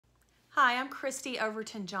Hi, I'm Kristi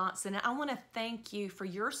Overton Johnson, and I want to thank you for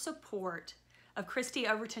your support of Kristi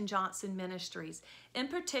Overton Johnson Ministries, in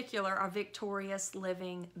particular our Victorious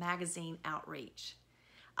Living magazine outreach.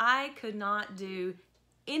 I could not do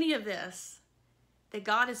any of this that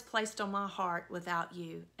God has placed on my heart without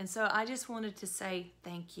you. And so I just wanted to say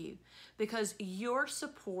thank you, because your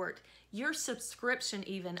support, your subscription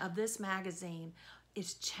even of this magazine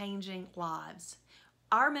is changing lives.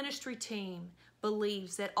 Our ministry team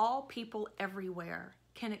believes that all people everywhere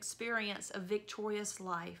can experience a victorious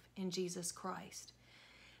life in Jesus Christ.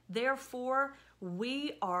 Therefore,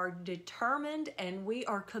 we are determined and we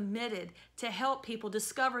are committed to help people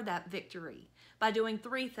discover that victory by doing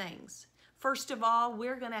three things. First of all,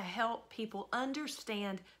 we're going to help people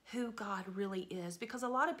understand who God really is, because a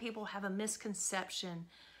lot of people have a misconception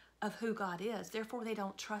of who God is. Therefore, they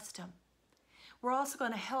don't trust Him. We're also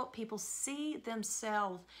going to help people see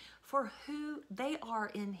themselves for who they are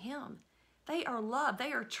in Him. They are loved.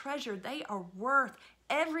 They are treasured. They are worth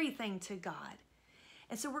everything to God.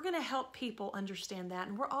 And so we're going to help people understand that.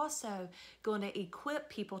 And we're also going to equip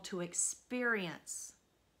people to experience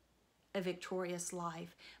a victorious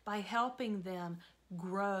life by helping them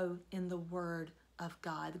grow in the Word of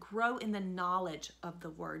God, grow in the knowledge of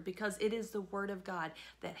the Word, because it is the Word of God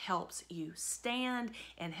that helps you stand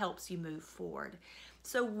and helps you move forward.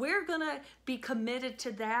 So we're going to be committed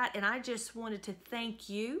to that, and I just wanted to thank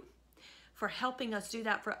you for helping us do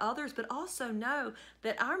that for others, but also know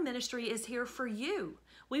that our ministry is here for you.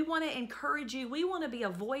 We want to encourage you. We want to be a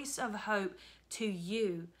voice of hope to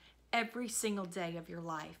you every single day of your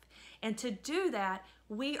life. And to do that,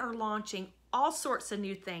 we are launching all sorts of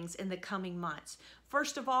new things in the coming months.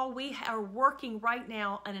 First of all, we are working right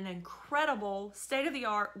now on an incredible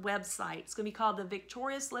state-of-the-art website. It's going to be called the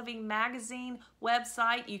Victorious Living Magazine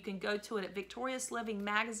website. You can go to it at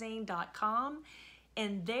victoriouslivingmagazine.com.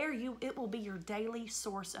 And there it will be your daily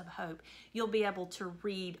source of hope. You'll be able to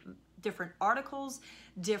read different articles,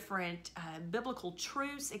 different biblical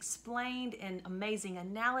truths explained in amazing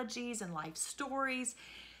analogies and life stories.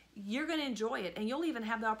 You're going to enjoy it, and you'll even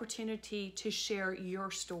have the opportunity to share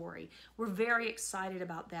your story. We're very excited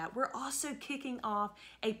about that. We're also kicking off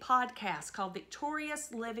a podcast called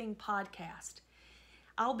Victorious Living Podcast.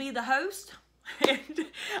 I'll be the host, and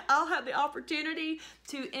I'll have the opportunity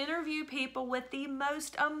to interview people with the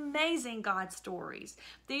most amazing God stories.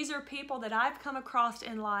 These are people that I've come across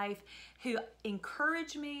in life who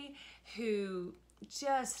encourage me, who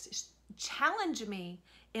just challenge me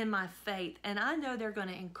in my faith. And I know they're going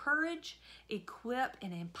to encourage, equip,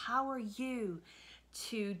 and empower you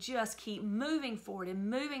to just keep moving forward and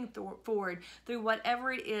moving forward through whatever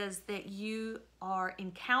it is that you are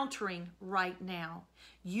encountering right now.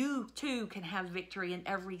 You too can have victory in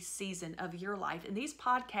every season of your life. And these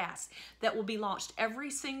podcasts that will be launched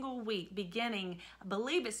every single week beginning, I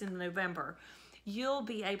believe it's in November, you'll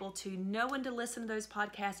be able to know when to listen to those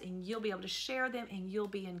podcasts, and you'll be able to share them, and you'll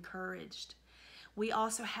be encouraged. We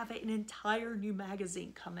also have an entire new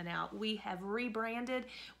magazine coming out. We have rebranded,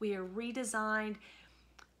 we have redesigned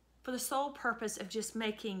for the sole purpose of just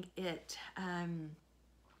making it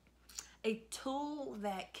a tool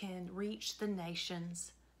that can reach the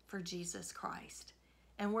nations for Jesus Christ.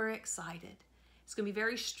 And we're excited. It's going to be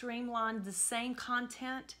very streamlined, the same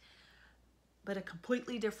content, but a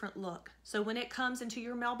completely different look. So when it comes into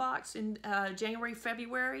your mailbox in January,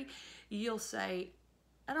 February, you'll say,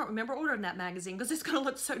 I don't remember ordering that magazine because it's going to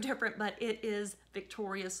look so different, but it is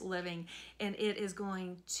Victorious Living, and it is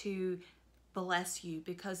going to bless you,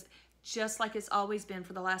 because just like it's always been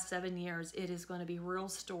for the last 7 years, it is going to be real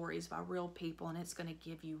stories by real people, and it's going to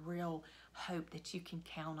give you real hope that you can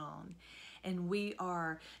count on. And we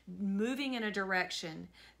are moving in a direction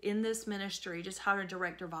in this ministry, just hired a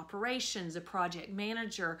director of operations, a project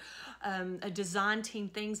manager, a design team,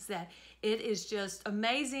 things that it is just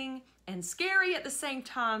amazing and scary at the same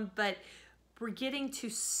time, but we're getting to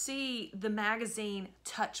see the magazine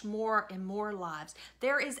touch more and more lives.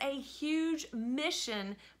 There is a huge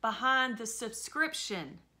mission behind the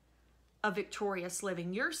subscription of Victorious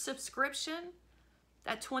Living. Your subscription,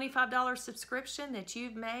 that $25 subscription that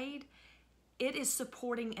you've made, it is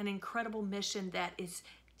supporting an incredible mission that is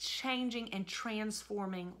changing and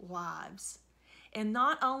transforming lives. And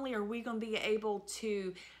not only are we going to be able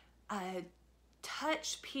to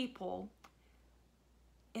touch people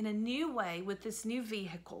in a new way with this new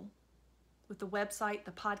vehicle, with the website,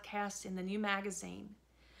 the podcast, and the new magazine,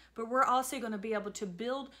 but we're also going to be able to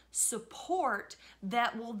build support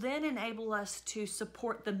that will then enable us to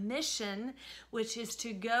support the mission, which is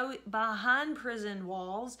to go behind prison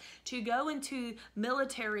walls, to go into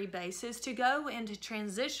military bases, to go into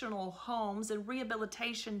transitional homes and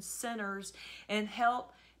rehabilitation centers and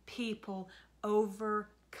help people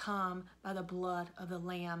overcome by the blood of the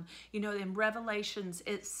Lamb. You know, in Revelations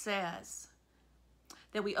it says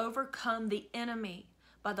that we overcome the enemy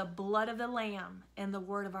by the blood of the Lamb and the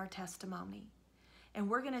word of our testimony. And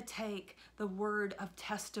we're going to take the word of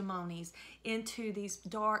testimonies into these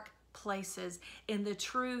dark places in the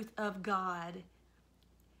truth of God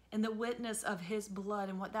and the witness of his blood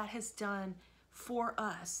and what that has done for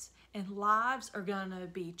us. And lives are going to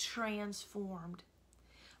be transformed.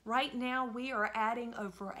 Right now, we are adding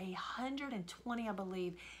over 120, I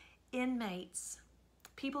believe, inmates,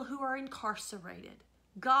 people who are incarcerated,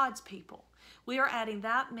 God's people. We are adding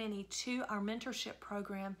that many to our mentorship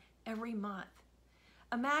program every month.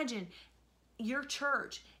 Imagine your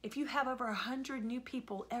church, if you have over 100 new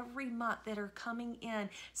people every month that are coming in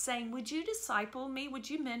saying, would you disciple me? Would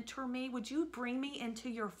you mentor me? Would you bring me into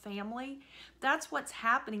your family? That's what's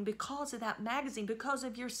happening because of that magazine, because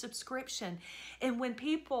of your subscription. And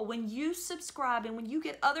when you subscribe and when you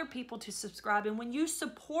get other people to subscribe and when you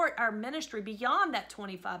support our ministry beyond that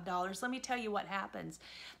 $25, let me tell you what happens.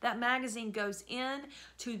 That magazine goes in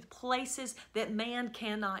to places that man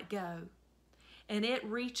cannot go. And it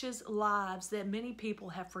reaches lives that many people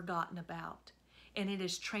have forgotten about. And it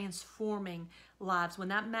is transforming lives. When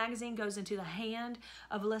that magazine goes into the hand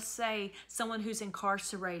of, let's say, someone who's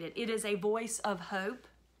incarcerated, it is a voice of hope.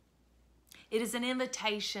 It is an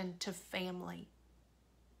invitation to family.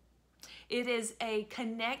 It is a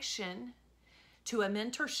connection to a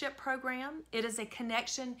mentorship program. It is a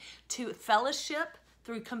connection to fellowship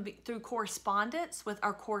through correspondence with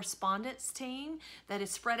our correspondence team that is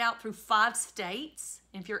spread out through 5 states.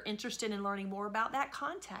 If you're interested in learning more about that,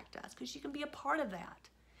 contact us because you can be a part of that.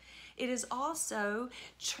 It is also,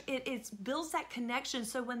 it builds that connection.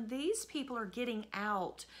 So when these people are getting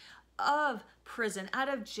out of prison, out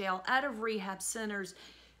of jail, out of rehab centers,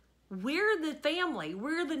 we're the family.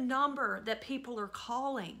 We're the number that people are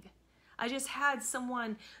calling. I just had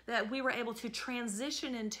someone that we were able to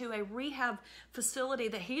transition into a rehab facility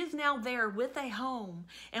that he is now there with a home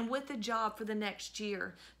and with a job for the next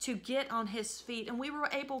year to get on his feet. And we were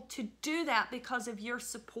able to do that because of your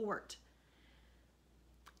support.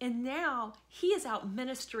 And now he is out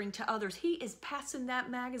ministering to others. He is passing that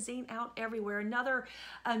magazine out everywhere. Another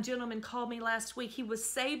gentleman called me last week. He was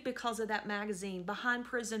saved because of that magazine, Behind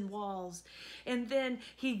Prison Walls. And then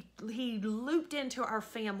he looped into our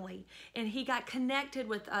family and he got connected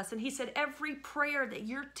with us. And he said, every prayer that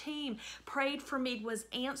your team prayed for me was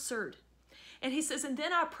answered. And he says, and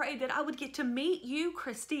then I prayed that I would get to meet you,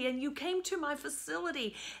 Kristi, and you came to my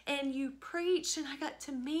facility and you preached and I got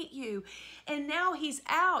to meet you. And now he's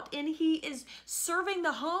out and he is serving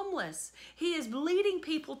the homeless. He is leading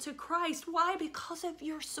people to Christ. Why? Because of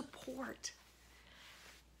your support.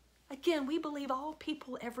 Again, we believe all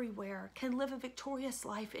people everywhere can live a victorious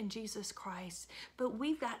life in Jesus Christ, but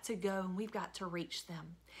we've got to go and we've got to reach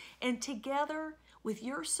them. And together with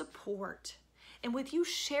your support, and with you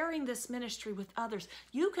sharing this ministry with others,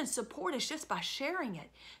 you can support us just by sharing it.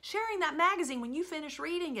 Sharing that magazine when you finish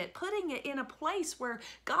reading it, putting it in a place where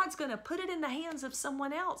God's going to put it in the hands of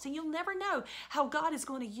someone else. And you'll never know how God is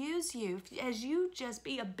going to use you as you just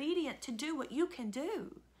be obedient to do what you can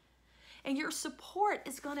do. And your support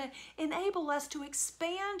is going to enable us to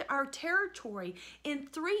expand our territory. In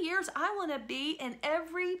 3 years, I want to be in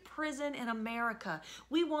every prison in America.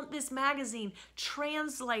 We want this magazine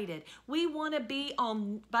translated. We want to be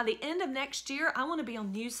on, by the end of next year, I want to be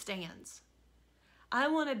on newsstands. I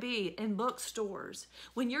want to be in bookstores.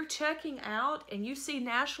 When you're checking out and you see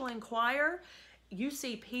National Enquirer, you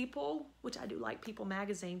see People, which I do like People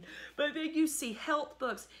magazine, but then you see health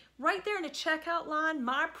books. Right there in the checkout line,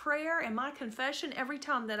 my prayer and my confession every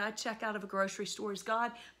time that I check out of a grocery store is,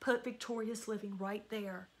 God, put Victorious Living right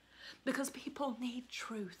there. Because people need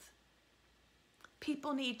truth.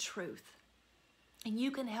 People need truth. And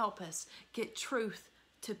you can help us get truth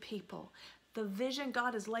to people. The vision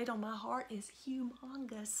God has laid on my heart is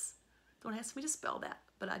humongous. Don't ask me to spell that,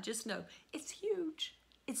 but I just know it's huge.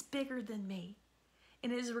 It's bigger than me.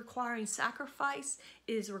 And it is requiring sacrifice.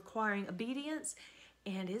 It is requiring obedience.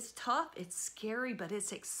 And it's tough, it's scary, but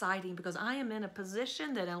it's exciting because I am in a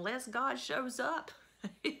position that unless God shows up,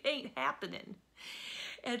 it ain't happening.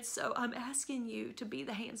 And so I'm asking you to be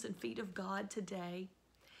the hands and feet of God today,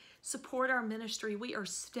 support our ministry. We are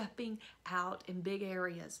stepping out in big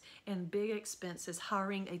areas and big expenses,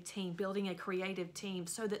 hiring a team, building a creative team,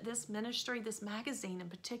 so that this ministry, this magazine in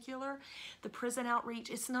particular, the prison outreach,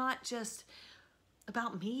 it's not just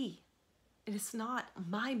about me. And it's not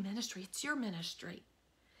my ministry, it's your ministry.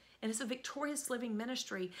 And it's a victorious living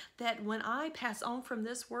ministry that when I pass on from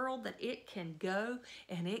this world, that it can go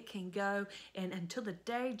and it can go. And until the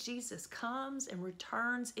day Jesus comes and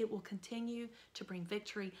returns, it will continue to bring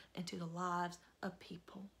victory into the lives of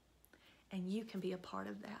people. And you can be a part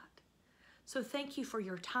of that. So thank you for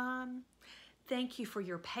your time. Thank you for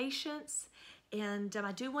your patience. And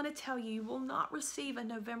I do want to tell you, you will not receive a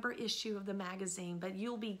November issue of the magazine, but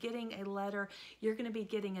you'll be getting a letter. You're going to be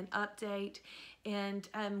getting an update. And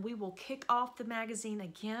we will kick off the magazine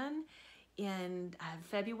again in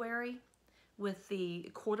February with the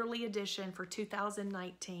quarterly edition for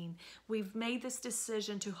 2019. We've made this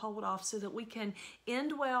decision to hold off so that we can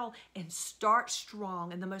end well and start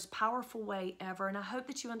strong in the most powerful way ever. And I hope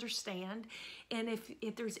that you understand. And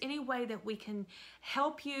if there's any way that we can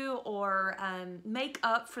help you or make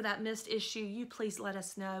up for that missed issue, you please let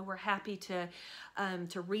us know. We're happy to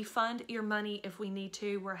refund your money if we need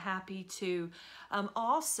to. We're happy to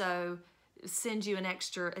also send you an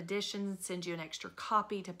extra edition, send you an extra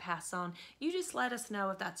copy to pass on. You just let us know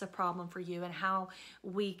if that's a problem for you and how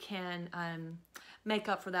we can make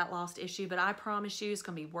up for that lost issue. But I promise you it's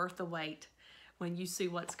going to be worth the wait when you see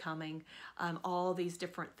what's coming. All these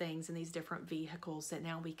different things and these different vehicles that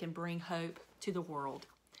now we can bring hope to the world.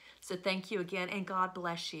 So thank you again, and God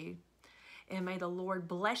bless you. And may the Lord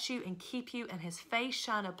bless you and keep you, and his face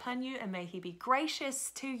shine upon you, and may he be gracious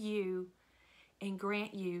to you and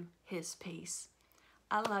grant you his peace.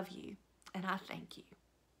 I love you, and I thank you.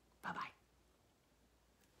 Bye-bye.